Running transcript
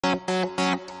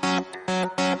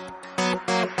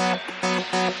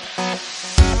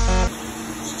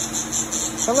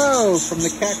Hello from the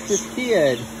Cactus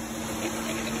Kid.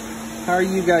 How are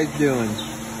you guys doing?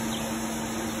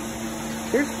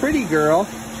 Here's Pretty Girl.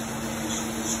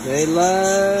 They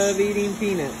love eating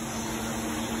peanuts.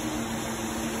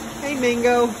 Hey,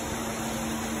 Mango.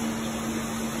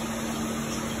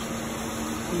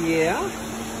 Yeah?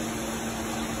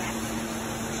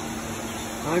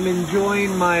 I'm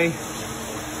enjoying my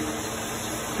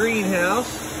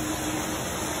greenhouse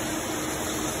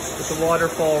with the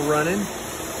waterfall running.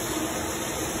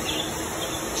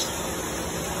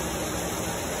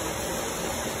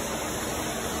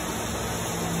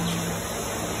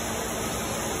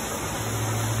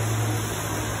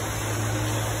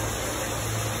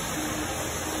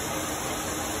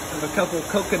 A couple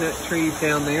coconut trees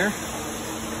down there.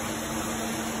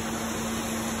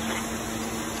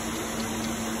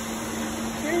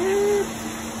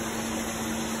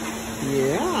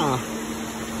 Yeah.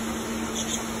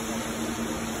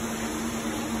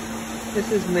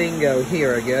 This is Mango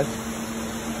here, I guess.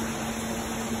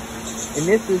 And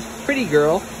this is Pretty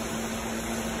Girl,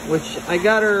 which I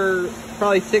got her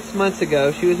probably 6 months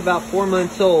ago. She was about 4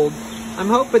 months old. I'm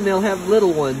hoping they'll have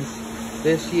little ones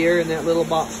this year in that little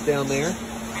box down there.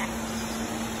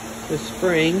 This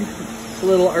spring. It's a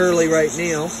little early right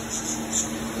now.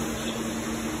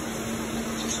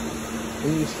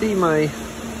 And you see my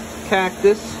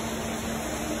cactus,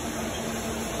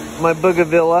 my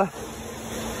bougainvillea,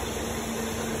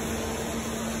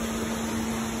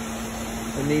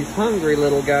 and these hungry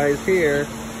little guys here.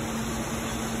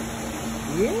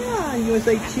 Yeah, you wanna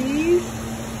say cheese?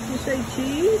 You say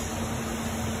cheese?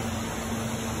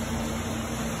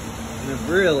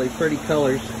 Really pretty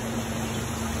colors.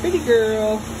 Pretty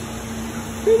girl.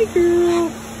 Pretty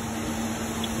girl.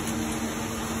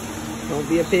 Don't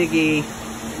be a piggy.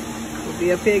 Don't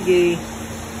be a piggy.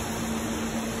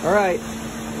 Alright.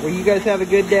 Well, you guys have a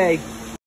good day.